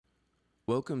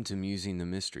Welcome to Musing the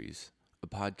Mysteries, a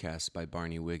podcast by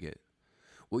Barney Wiggett.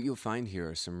 What you'll find here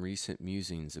are some recent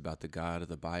musings about the God of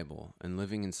the Bible and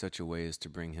living in such a way as to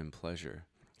bring him pleasure.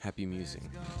 Happy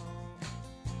musing.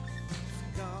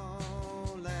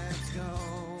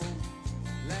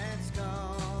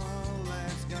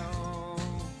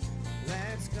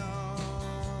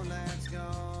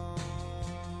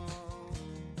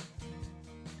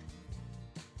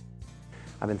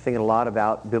 I've been thinking a lot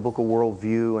about biblical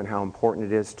worldview and how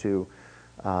important it is to,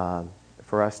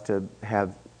 for us to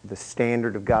have the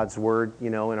standard of God's Word,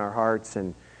 in our hearts.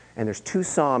 And there's two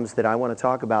Psalms that I want to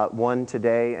talk about, one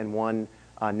today and one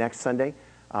next Sunday.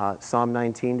 Psalm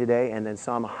 19 today and then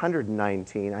Psalm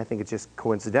 119. I think it's just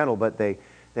coincidental, but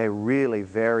they're really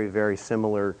very, very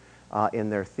similar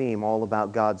in their theme, all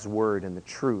about God's Word and the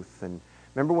truth. And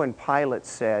remember when Pilate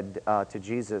said to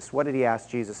Jesus, what did he ask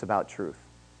Jesus about truth?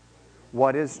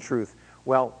 What is truth?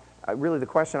 Well, really the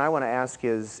question I want to ask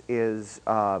is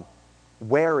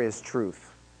where is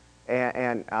truth?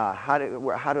 And how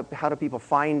do people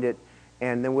find it?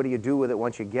 And then what do you do with it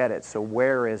once you get it? So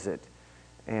where is it?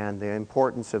 And the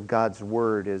importance of God's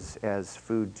Word as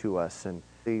food to us. And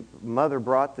the mother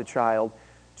brought the child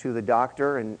to the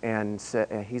doctor and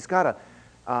said he's got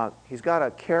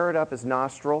a carrot up his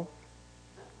nostril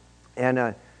and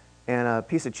a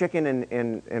piece of chicken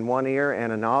in one ear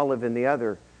and an olive in the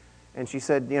other. And she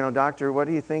said, doctor, what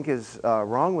do you think is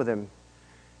wrong with him?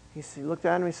 He looked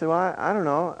at him and he said, well, I don't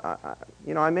know.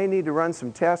 I may need to run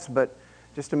some tests, but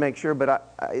just to make sure,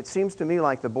 but it seems to me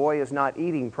like the boy is not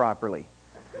eating properly.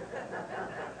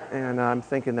 And I'm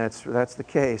thinking that's the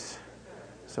case.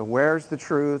 So where's the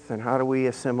truth, and how do we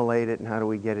assimilate it, and how do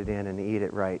we get it in and eat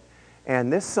it right?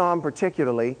 And this psalm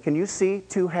particularly, can you see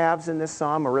two halves in this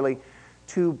psalm, or really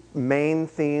two main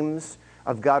themes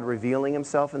of God revealing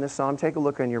himself in this psalm? Take a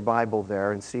look in your Bible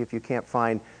there and see if you can't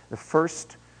find the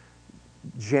first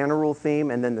general theme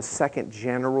and then the second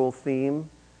general theme.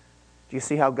 Do you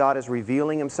see how God is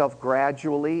revealing himself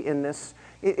gradually in this?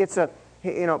 It's a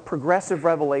progressive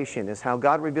revelation is how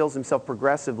God reveals himself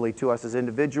progressively to us as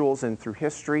individuals and through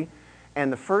history.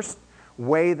 And the first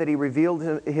way that he revealed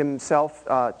himself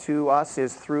to us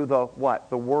is through the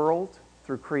world,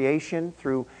 through creation,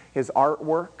 through his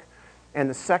artwork. And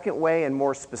the second way, and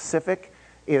more specific,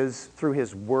 is through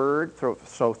his Word,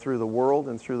 so through the world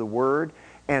and through the Word.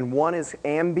 And one is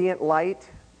ambient light.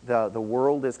 The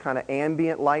world is kind of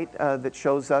ambient light that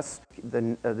shows us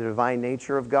the divine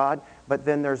nature of God. But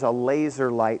then there's a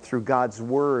laser light through God's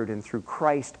Word and through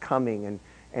Christ coming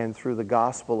and through the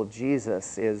gospel of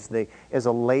Jesus is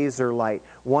a laser light.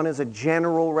 One is a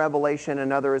general revelation,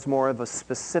 another is more of a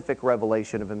specific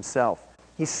revelation of himself.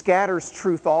 He scatters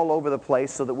truth all over the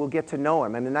place so that we'll get to know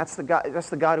him. I mean, that's the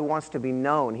God who wants to be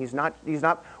known. He's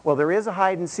not. Well, there is a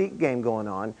hide and seek game going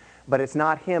on, but it's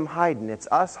not him hiding. It's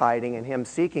us hiding and him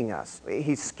seeking us.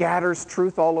 He scatters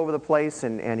truth all over the place,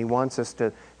 and he wants us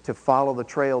to follow the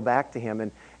trail back to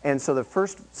him. And so the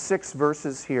first 6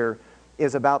 verses here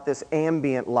is about this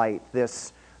ambient light,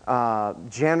 this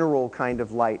general kind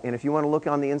of light. And if you want to look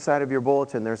on the inside of your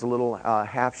bulletin, there's a little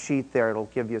half sheet there. It'll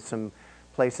give you some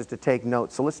places to take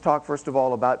notes. So let's talk first of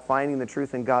all about finding the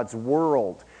truth in God's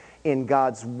world.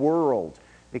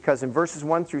 Because in verses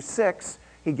 1 through 6,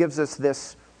 he gives us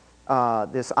this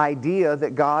idea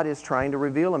that God is trying to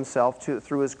reveal himself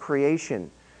through his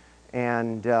creation.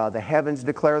 And the heavens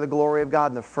declare the glory of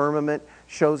God, and the firmament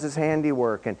shows his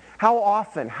handiwork. And how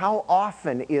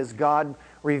often is God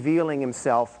revealing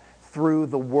himself through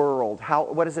the world?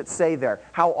 What does it say there?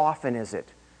 How often is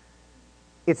it?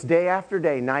 It's day after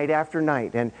day, night after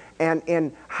night.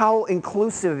 And how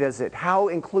inclusive is it? How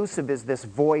inclusive is this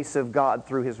voice of God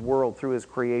through his world, through his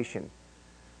creation?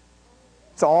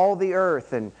 It's all the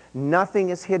earth, and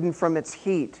nothing is hidden from its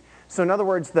heat. So in other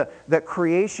words, the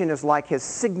creation is like his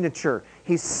signature.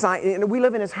 We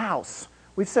live in his house.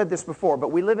 We've said this before,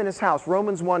 but we live in his house.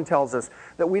 Romans 1 tells us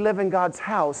that we live in God's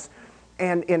house,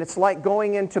 and it's like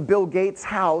going into Bill Gates'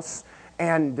 house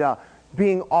and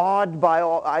being awed by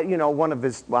one of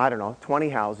his, 20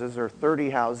 houses or 30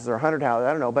 houses or 100 houses,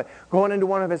 I don't know, but going into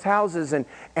one of his houses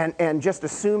and just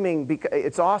assuming,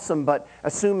 it's awesome, but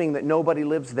assuming that nobody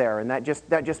lives there, and that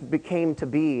just became to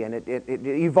be, and it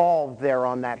evolved there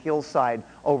on that hillside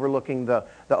overlooking the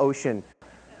ocean.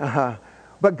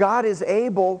 But God is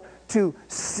able to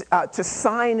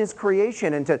sign his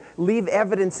creation and to leave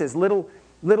evidences, little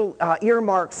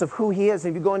earmarks of who he is.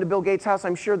 And if you go into Bill Gates' house,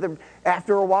 I'm sure that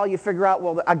after a while you figure out,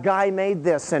 well, a guy made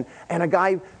this and a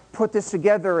guy put this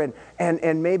together,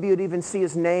 and maybe you'd even see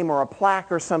his name or a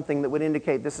plaque or something that would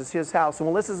indicate this is his house. And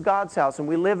well, this is God's house, and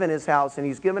we live in his house, and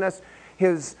he's given us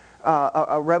his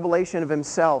a revelation of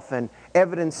himself and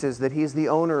evidences that he's the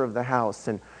owner of the house.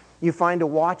 And you find a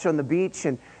watch on the beach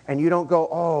and you don't go,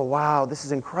 oh, wow, this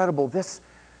is incredible. This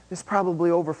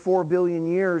probably over 4 billion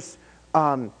years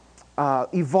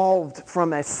evolved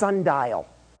from a sundial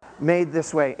made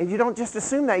this way. And you don't just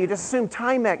assume that. You just assume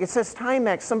Timex. It says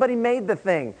Timex. Somebody made the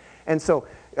thing. And so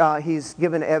he's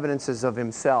given evidences of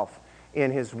himself in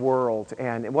his world.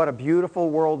 And what a beautiful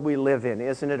world we live in.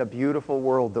 Isn't it a beautiful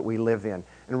world that we live in?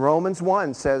 And Romans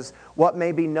 1 says, what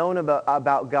may be known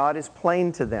about God is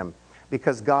plain to them,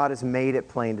 because God has made it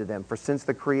plain to them. For since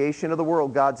the creation of the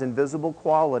world, God's invisible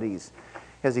qualities,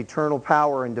 his eternal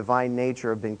power and divine nature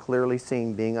have been clearly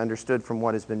seen, being understood from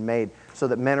what has been made, so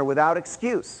that men are without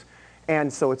excuse.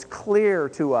 And so it's clear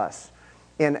to us.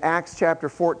 In Acts chapter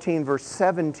 14, verse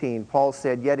 17, Paul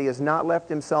said, yet he has not left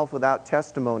himself without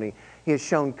testimony. He has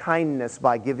shown kindness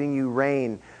by giving you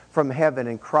rain from heaven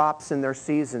and crops in their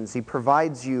seasons. He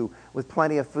provides you with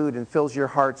plenty of food and fills your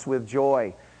hearts with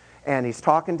joy. And he's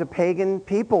talking to pagan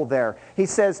people there. He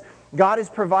says, God is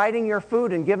providing your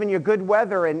food and giving you good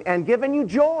weather and giving you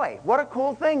joy. What a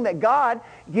cool thing that God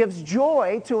gives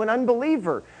joy to an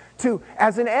unbeliever.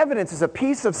 As an evidence, as a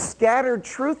piece of scattered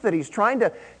truth that he's trying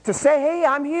to say, hey,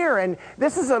 I'm here, and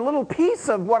this is a little piece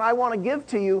of what I want to give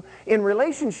to you in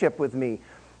relationship with me.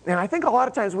 And I think a lot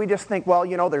of times we just think, well,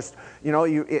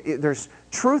 there's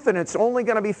truth, and it's only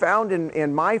going to be found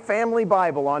in my family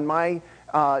Bible, on my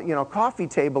coffee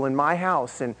table in my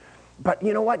house. But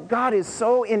you know what? God is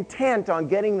so intent on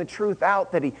getting the truth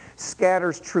out that he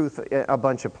scatters truth a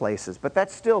bunch of places. But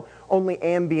that's still only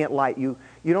ambient light. You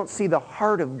don't see the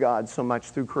heart of God so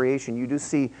much through creation. You do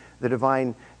see the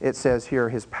divine, it says here,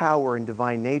 his power and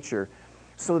divine nature.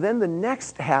 So then the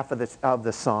next half of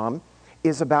the psalm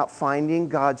is about finding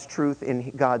God's truth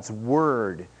in God's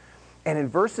word. And in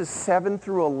verses 7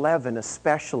 through 11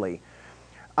 especially,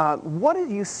 what do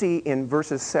you see in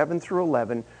verses 7 through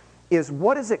 11 is,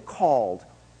 what is it called?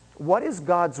 What is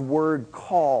God's word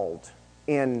called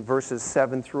in verses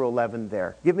 7 through 11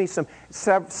 there? Give me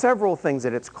several things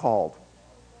that it's called.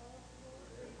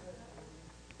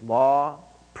 Law,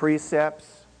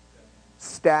 precepts,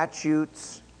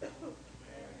 statutes,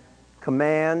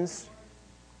 commands,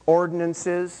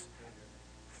 ordinances,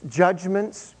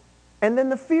 judgments, and then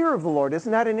the fear of the Lord.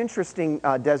 Isn't that an interesting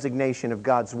designation of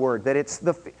God's word?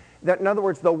 That in other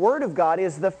words, the word of God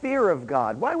is the fear of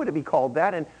God. Why would it be called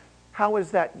that? And how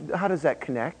does that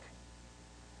connect?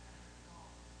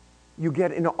 You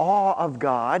get in awe of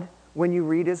God when you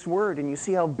read his word and you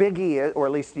see how big he is, or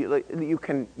at least you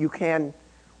can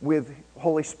with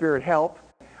Holy Spirit help.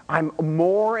 I'm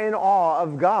more in awe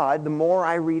of God the more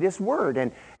I read his word.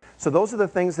 And so those are the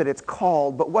things that it's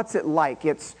called. But what's it like?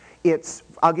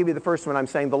 I'll give you the first one. I'm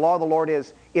saying the law of the Lord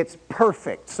it's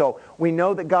perfect. So we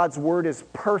know that God's word is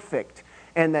perfect,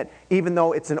 and that even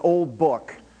though it's an old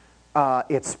book,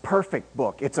 it's a perfect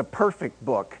book. It's a perfect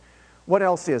book. What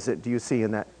else is it, do you see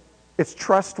in that? It's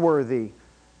trustworthy.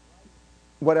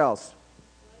 What else?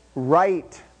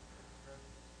 Right.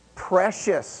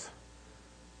 Precious.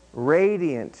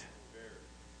 Radiant.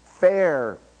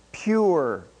 Fair.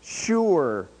 Pure.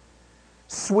 Sure.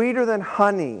 Sweeter than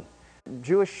honey.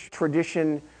 Jewish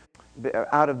tradition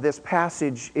out of this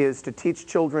passage is to teach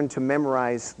children to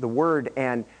memorize the word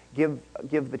and give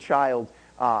the child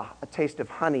a taste of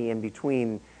honey in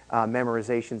between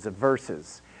memorizations of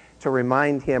verses, to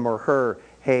remind him or her,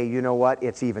 hey, you know what?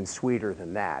 It's even sweeter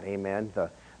than that. Amen?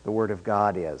 The word of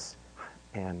God is.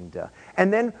 And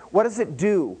then what does it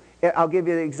do? I'll give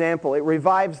you an example. It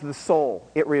revives the soul.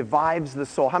 It revives the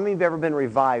soul. How many have ever been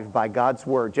revived by God's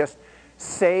word? Just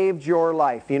saved your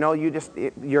life. You know,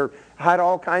 you had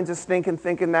all kinds of stinking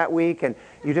thinking that week, and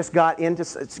you just got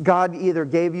into, God either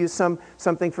gave you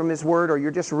something from his word, or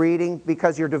you're just reading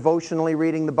because you're devotionally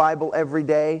reading the Bible every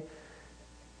day.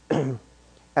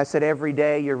 I said every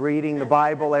day. You're reading the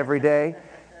Bible every day.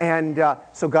 And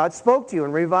so God spoke to you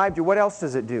and revived you. What else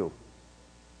does it do?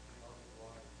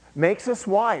 Makes us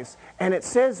wise. And it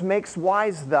says makes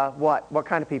wise the what? What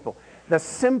kind of people? The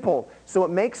simple. So it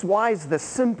makes wise the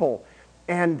simple.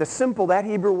 And the simple, that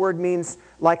Hebrew word means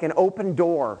like an open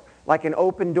door. Like an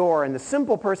open door. And the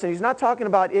simple person, he's not talking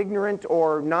about ignorant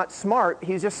or not smart.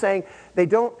 He's just saying they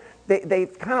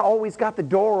kind of always got the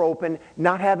door open,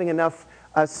 not having enough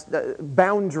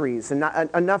boundaries and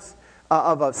not enough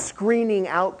of a screening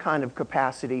out kind of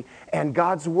capacity. And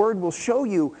God's word will show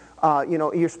you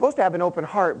you're supposed to have an open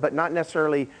heart, but not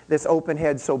necessarily this open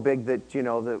head so big that,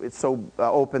 that it's so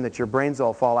open that your brains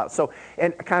all fall out. So,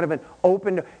 and kind of an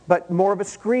open, but more of a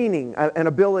screening, an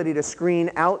ability to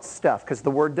screen out stuff, because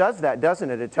the Word does that,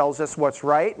 doesn't it? It tells us what's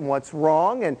right and what's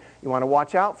wrong, and you want to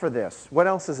watch out for this. What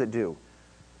else does it do?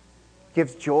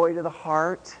 Gives joy to the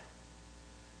heart,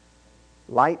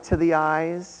 light to the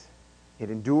eyes. It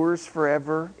endures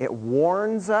forever. It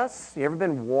warns us. You ever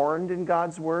been warned in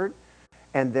God's Word?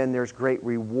 And then there's great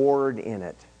reward in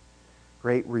it.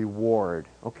 Great reward.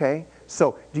 Okay?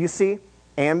 So, do you see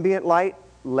ambient light,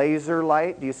 laser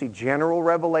light? Do you see general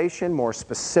revelation, more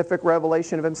specific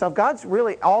revelation of Himself? God's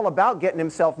really all about getting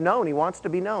Himself known. He wants to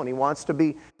be known. He wants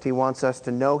us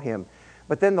to know Him.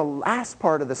 But then the last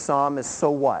part of the psalm is, so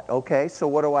what? Okay? So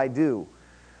what do I do?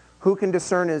 Who can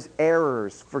discern His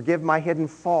errors? Forgive my hidden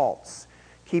faults.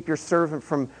 Keep your servant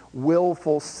from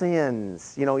willful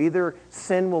sins. Either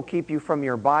sin will keep you from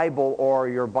your Bible or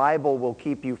your Bible will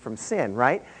keep you from sin,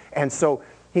 right? And so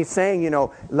he's saying,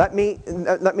 let me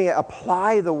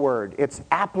apply the Word. It's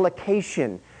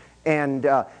application. And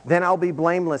then I'll be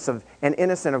blameless and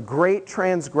innocent of great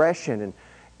transgression.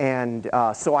 And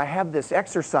so I have this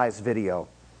exercise video.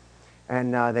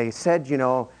 And they said,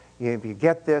 if you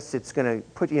get this, it's going to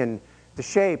put you into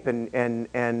shape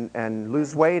and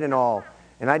lose weight and all.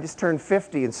 And I just turned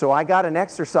 50, and so I got an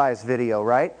exercise video,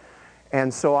 right?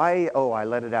 And so I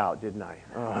let it out, didn't I?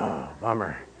 Oh,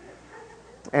 bummer.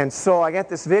 And so I got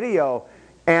this video,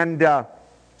 and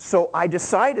so I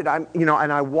decided, and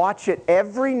I watch it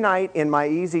every night in my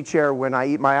easy chair when I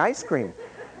eat my ice cream.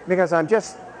 Because I'm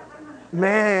just,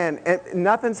 man,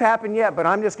 nothing's happened yet, but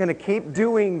I'm just going to keep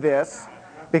doing this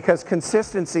because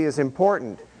consistency is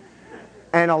important.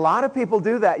 And a lot of people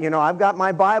do that. I've got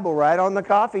my Bible right on the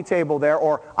coffee table there,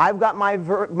 or I've got my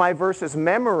verses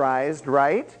memorized,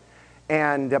 right?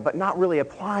 But not really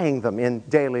applying them in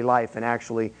daily life and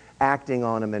actually acting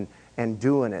on them and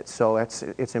doing it. So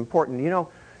it's important. You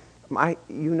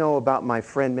know about my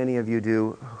friend, many of you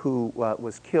do, who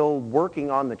was killed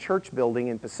working on the church building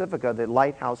in Pacifica, the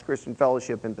Lighthouse Christian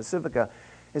Fellowship in Pacifica.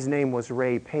 His name was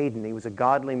Ray Payden. He was a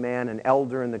godly man, an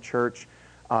elder in the church,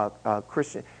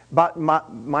 Christian. But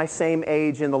my same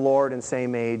age in the Lord and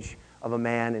same age of a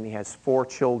man, and he has 4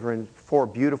 children, 4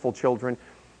 beautiful children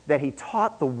that he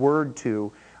taught the Word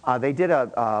to. They did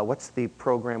what's the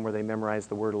program where they memorize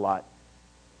the Word a lot?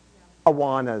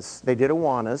 Awanas. They did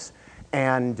Awanas,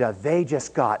 and they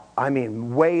just got,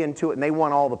 way into it, and they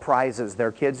won all the prizes,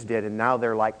 their kids did, and now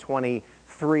they're like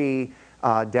 23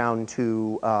 down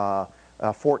to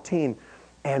 14.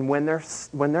 And when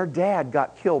their dad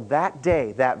got killed that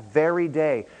day, that very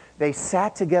day, they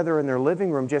sat together in their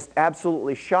living room just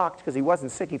absolutely shocked because he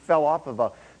wasn't sick. He fell off of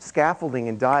a scaffolding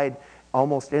and died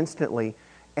almost instantly.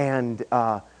 And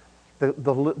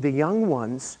the young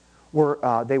ones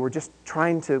they were just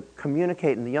trying to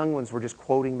communicate, and the young ones were just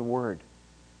quoting the Word.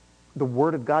 The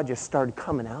Word of God just started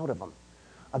coming out of them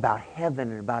about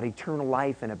heaven and about eternal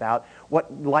life and about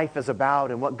what life is about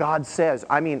and what God says.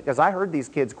 Because I heard these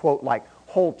kids quote like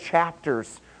whole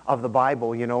chapters of the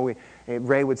Bible.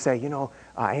 Ray would say,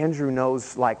 Andrew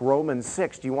knows like Romans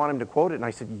 6. Do you want him to quote it? And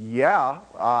I said, yeah,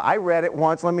 I read it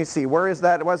once. Let me see. Where is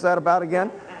that? What's that about again?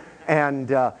 And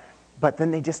but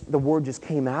then the Word just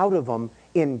came out of them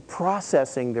in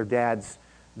processing the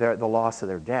loss of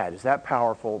their dad. Is that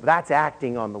powerful? That's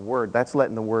acting on the Word. That's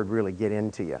letting the Word really get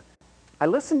into you. I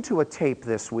listened to a tape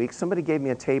this week. Somebody gave me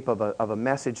a tape of a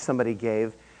message somebody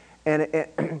gave, and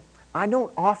I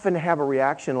don't often have a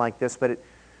reaction like this, but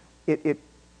it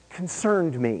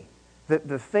concerned me.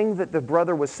 The thing that the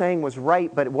brother was saying was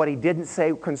right, but what he didn't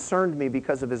say concerned me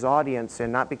because of his audience,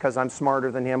 and not because I'm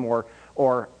smarter than him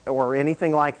or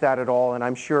anything like that at all. And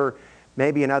I'm sure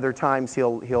maybe in other times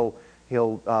he'll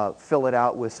fill it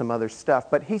out with some other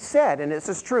stuff. But he said, and this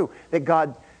is true, that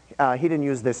God, he didn't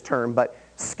use this term, but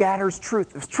scatters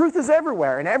truth. Truth is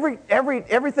everywhere, and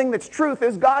everything that's truth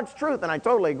is God's truth, and I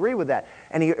totally agree with that.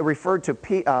 And he referred to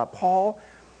Paul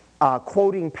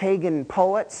quoting pagan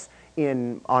poets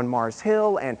on Mars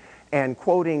Hill and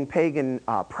quoting pagan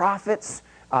prophets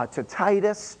to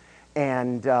Titus,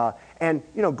 and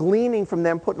gleaning from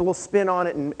them, putting a little spin on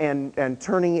it and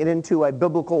turning it into a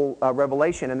biblical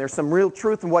revelation. And there's some real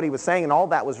truth in what he was saying, and all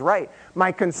that was right.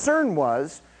 My concern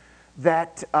was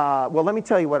that, let me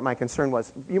tell you what my concern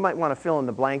was. You might want to fill in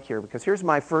the blank here, because here's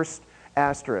my first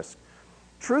asterisk.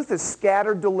 Truth is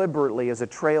scattered deliberately as a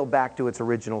trail back to its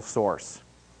original source.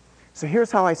 So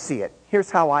here's how I see it. Here's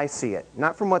how I see it.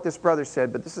 Not from what this brother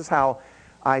said, but this is how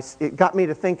it got me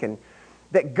to thinking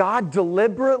that God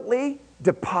deliberately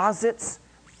deposits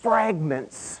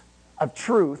fragments of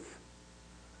truth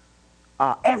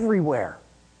everywhere.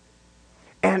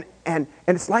 And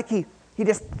it's like he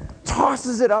just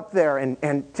tosses it up there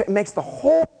and makes the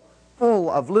whole full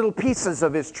of little pieces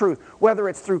of his truth, whether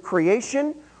it's through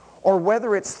creation or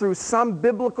whether it's through some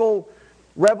biblical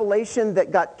revelation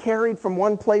that got carried from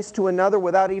one place to another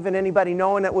without even anybody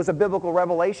knowing it was a biblical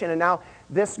revelation, and now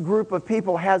this group of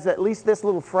people has at least this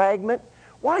little fragment.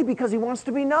 Why? Because he wants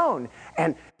to be known.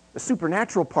 And the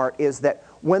supernatural part is that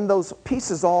when those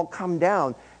pieces all come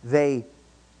down, they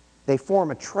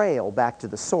form a trail back to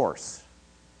the source.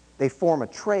 They form a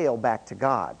trail back to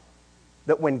God.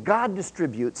 That when God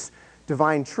distributes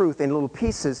divine truth in little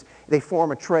pieces, they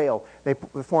form a trail. They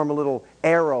form a little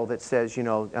arrow that says,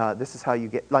 this is how you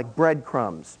get, like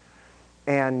breadcrumbs.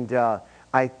 And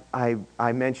I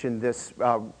mentioned this,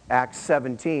 Acts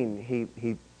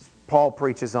 17, Paul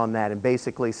preaches on that and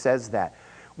basically says that.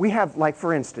 We have, like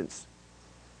for instance,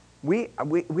 we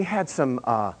had some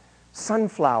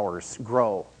sunflowers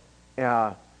grow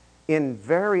in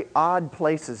very odd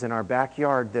places in our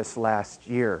backyard this last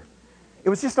year. It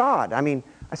was just odd. I mean,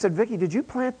 I said, Vicki, did you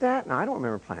plant that? No, I don't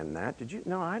remember planting that. Did you?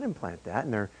 No, I didn't plant that.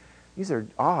 And these are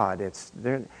odd.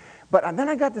 But then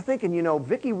I got to thinking,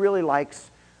 Vicki really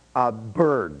likes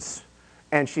birds.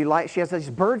 And she has these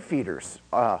bird feeders,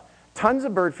 tons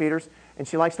of bird feeders, and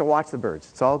she likes to watch the birds.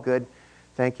 It's all good.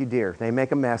 Thank you, dear. They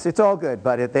make a mess. It's all good,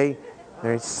 but they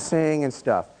sing and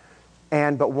stuff.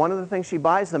 But one of the things she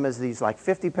buys them is these like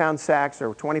 50-pound sacks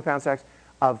or 20-pound sacks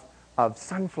of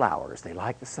sunflowers. They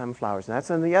like the sunflowers. And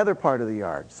that's in the other part of the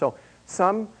yard. So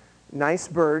some nice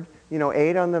bird,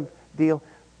 ate on the deal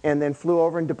and then flew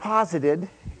over and deposited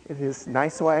in his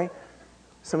nice way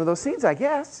some of those seeds, I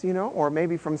guess, or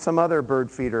maybe from some other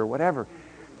bird feeder or whatever.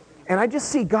 And I just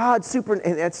see God and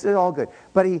it's all good.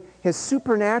 But his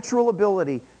supernatural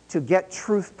ability to get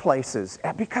truth places,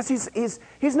 because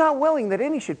he's not willing that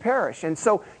any should perish. And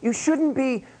so you shouldn't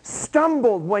be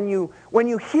stumbled when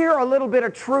you hear a little bit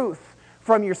of truth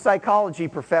from your psychology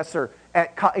professor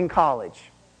in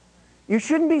college. You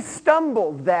shouldn't be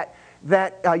stumbled that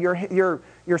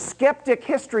your skeptic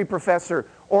history professor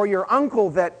or your uncle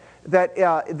that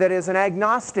is an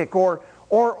agnostic or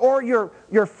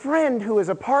your friend who is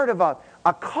a part of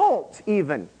a cult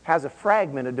even has a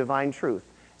fragment of divine truth.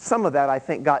 Some of that, I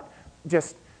think, got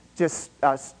just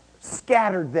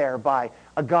scattered there by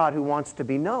a God who wants to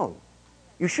be known.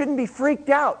 You shouldn't be freaked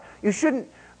out. You shouldn't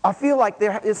feel like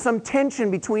there is some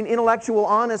tension between intellectual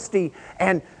honesty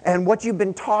and what you've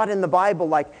been taught in the Bible.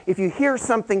 Like, if you hear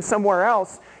something somewhere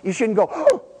else, you shouldn't go,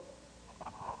 oh,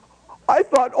 I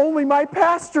thought only my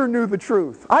pastor knew the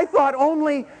truth. I thought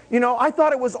I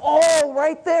thought it was all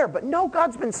right there. But no,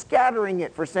 God's been scattering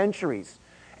it for centuries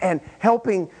and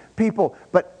helping people.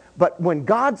 But when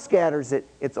God scatters it,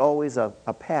 it's always a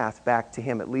path back to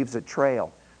Him. It leaves a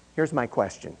trail. Here's my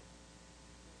question.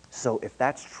 So if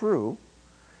that's true,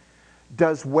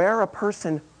 does where a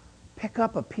person pick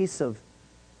up a piece of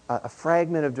a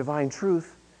fragment of divine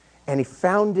truth and he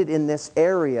found it in this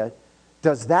area,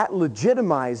 does that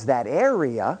legitimize that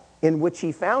area in which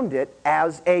he found it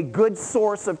as a good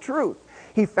source of truth?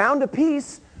 He found a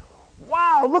piece.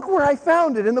 Wow, look where I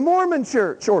found it in the Mormon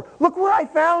church, or look where I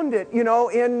found it, in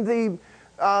the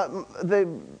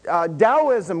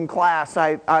Taoism class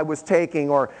I was taking,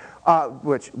 or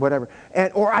whatever,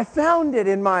 or I found it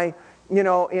in my,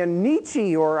 in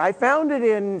Nietzsche, or I found it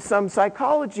in some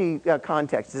psychology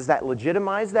context. Does that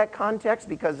legitimize that context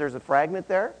because there's a fragment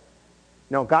there?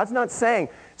 No, God's not saying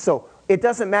so. It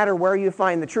doesn't matter where you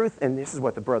find the truth, and this is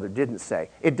what the brother didn't say.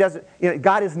 It doesn't.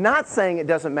 God is not saying it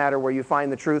doesn't matter where you find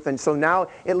the truth, and so now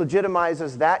it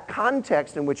legitimizes that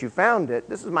context in which you found it.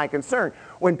 This is my concern.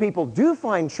 When people do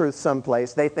find truth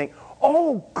someplace, they think,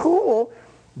 "Oh, cool!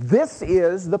 This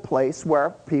is the place where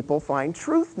people find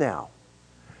truth now."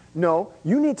 No,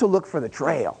 you need to look for the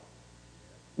trail.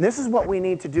 And this is what we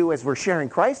need to do as we're sharing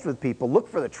Christ with people. Look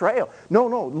for the trail. No,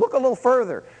 look a little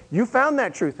further. You found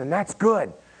that truth, and that's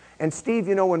good. And Steve,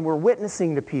 when we're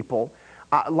witnessing to people,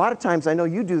 a lot of times, I know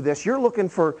you do this, you're looking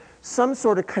for some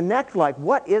sort of connect, like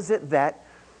what is it that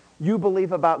you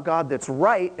believe about God that's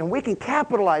right? And we can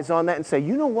capitalize on that and say,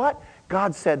 you know what?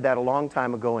 God said that a long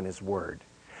time ago in His Word.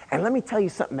 And let me tell you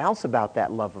something else about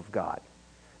that love of God.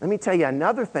 Let me tell you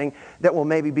another thing that will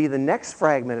maybe be the next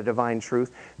fragment of divine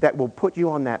truth that will put you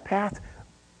on that path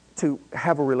to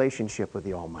have a relationship with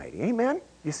the Almighty. Amen?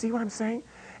 You see what I'm saying?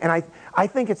 And I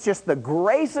think it's just the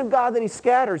grace of God that He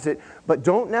scatters it, but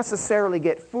don't necessarily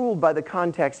get fooled by the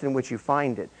context in which you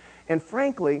find it. And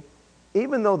frankly,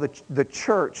 even though the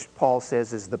church, Paul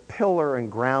says, is the pillar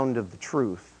and ground of the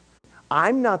truth,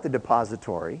 I'm not the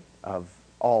depository of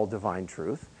all divine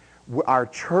truth. Our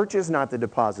church is not the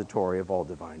depository of all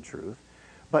divine truth.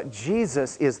 But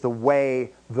Jesus is the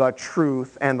way, the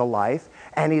truth, and the life.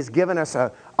 And He's given us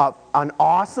an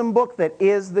awesome book that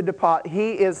is the deposit.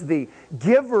 He is the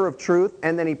giver of truth,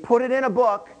 and then He put it in a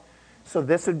book. So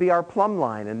this would be our plumb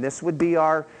line, and this would be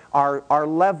our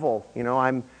level.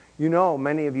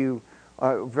 Many of you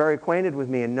are very acquainted with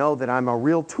me and know that I'm a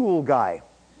real tool guy.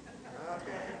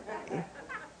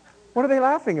 What are they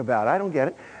laughing about? I don't get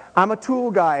it. I'm a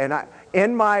tool guy, and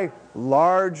in my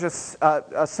large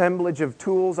assemblage of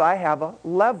tools, I have a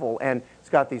level, and it's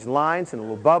got these lines and a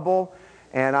little bubble,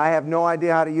 and I have no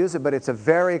idea how to use it, but it's a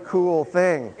very cool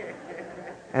thing.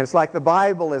 And it's like the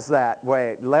Bible is that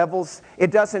way. Levels,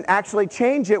 it doesn't actually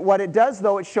change it. What it does,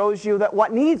 though, it shows you that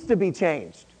what needs to be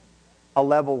changed. A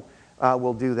level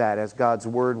will do that, as God's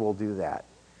Word will do that.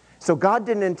 So God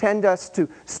didn't intend us to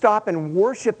stop and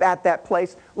worship at that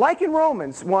place, like in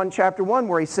Romans 1, chapter 1,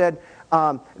 where He said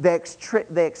they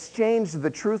exchanged the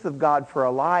truth of God for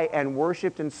a lie and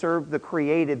worshipped and served the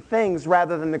created things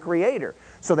rather than the Creator.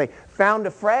 So they found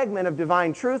a fragment of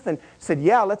divine truth and said,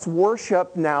 yeah, let's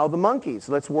worship now the monkeys.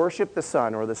 Let's worship the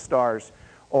sun or the stars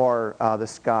or the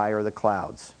sky or the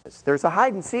clouds. There's a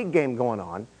hide-and-seek game going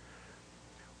on.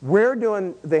 We're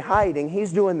doing the hiding,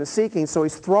 He's doing the seeking, so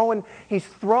what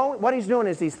He's doing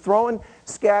is He's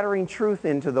scattering truth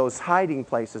into those hiding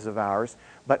places of ours,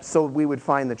 but so we would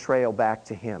find the trail back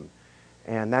to Him.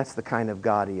 And that's the kind of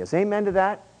God He is. Amen to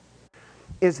that?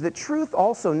 Is the truth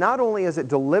also, not only is it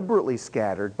deliberately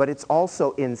scattered, but it's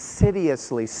also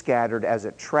insidiously scattered as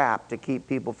a trap to keep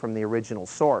people from the original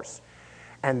source.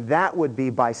 And that would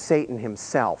be by Satan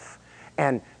himself.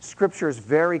 And Scripture is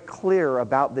very clear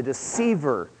about the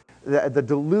deceiver, the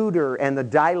deluder and the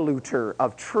diluter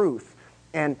of truth.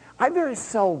 And I very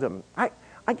seldom, I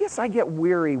guess I get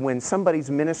weary when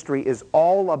somebody's ministry is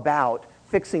all about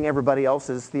fixing everybody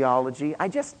else's theology.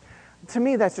 To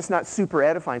me, that's just not super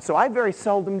edifying. So I very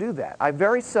seldom do that. You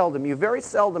very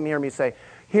seldom hear me say,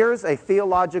 here's a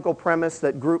theological premise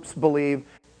that groups believe.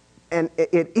 And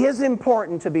it is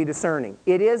important to be discerning.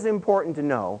 It is important to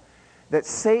know that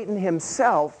Satan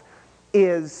himself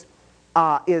is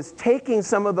taking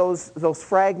some of those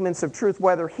fragments of truth,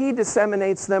 whether he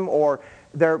disseminates them or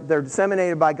they're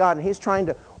disseminated by God, and he's trying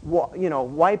to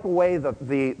wipe away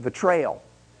the trail.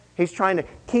 He's trying to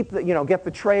get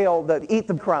the trail, eat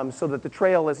the crumbs so that the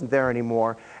trail isn't there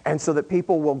anymore, and so that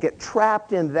people will get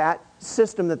trapped in that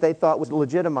system that they thought was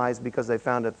legitimized because they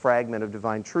found a fragment of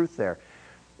divine truth there.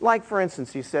 Like, for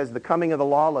instance, he says, the coming of the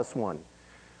lawless one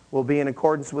will be in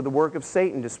accordance with the work of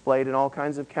Satan displayed in all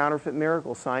kinds of counterfeit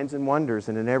miracles, signs, and wonders,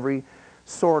 and in every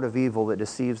sort of evil that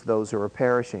deceives those who are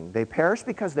perishing. They perish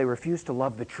because they refuse to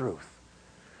love the truth.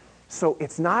 So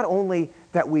it's not only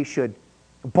that we should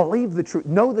believe the truth,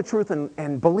 know the truth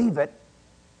and believe it,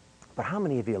 but how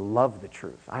many of you love the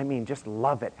truth? I mean, just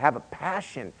love it. Have a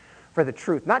passion for the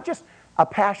truth. Not just a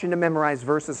passion to memorize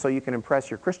verses so you can impress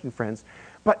your Christian friends,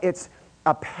 but it's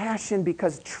a passion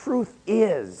because truth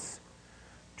is.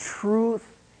 Truth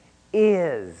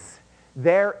is.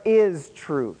 There is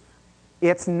truth.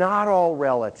 It's not all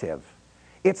relative.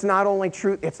 It's not only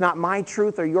truth. It's not my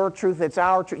truth or your truth. It's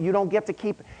our truth. You don't get to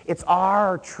keep it. It's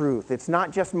our truth. It's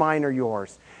not just mine or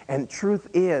yours. And truth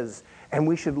is, and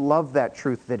we should love that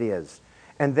truth that is.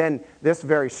 And then this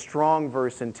very strong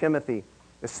verse in Timothy,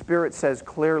 the Spirit says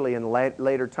clearly in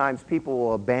later times, people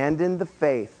will abandon the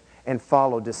faith and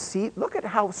follow deceit. Look at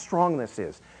how strong this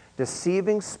is.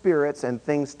 Deceiving spirits and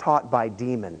things taught by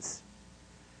demons.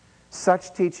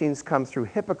 Such teachings come through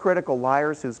hypocritical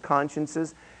liars whose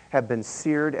consciences have been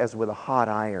seared as with a hot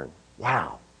iron.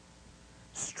 Wow.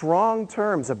 Strong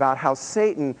terms about how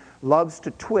Satan loves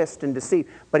to twist and deceive,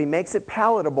 but he makes it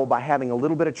palatable by having a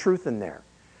little bit of truth in there.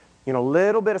 A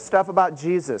little bit of stuff about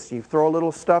Jesus. You throw a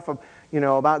little stuff of,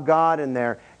 about God in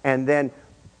there, and then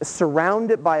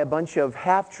surround it by a bunch of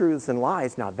half-truths and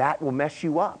lies. Now that will mess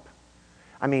you up.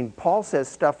 I mean, Paul says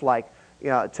stuff like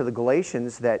to the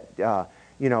Galatians that,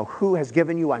 who has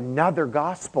given you another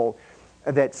gospel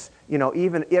that's,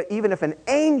 even if an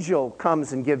angel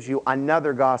comes and gives you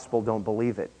another gospel, don't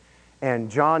believe it. And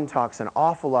John talks an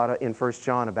awful lot in 1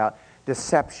 John about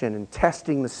deception and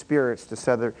testing the spirits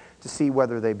to see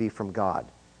whether they be from God.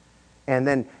 And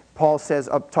then Paul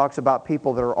talks about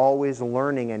people that are always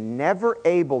learning and never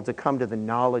able to come to the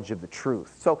knowledge of the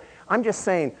truth. So I'm just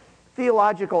saying,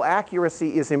 theological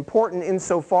accuracy is important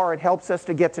insofar it helps us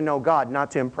to get to know God,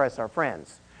 not to impress our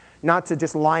friends. Not to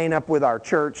just line up with our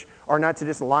church or not to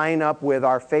just line up with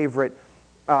our favorite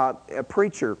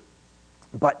preacher,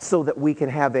 but so that we can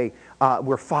have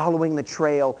we're following the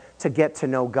trail to get to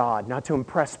know God, not to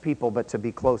impress people, but to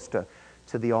be close to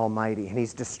the Almighty. And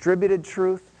He's distributed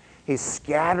truth. He's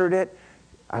scattered it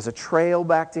as a trail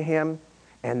back to Him,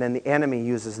 and then the enemy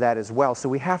uses that as well. So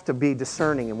we have to be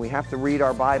discerning, and we have to read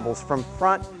our Bibles from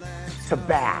front to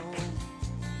back.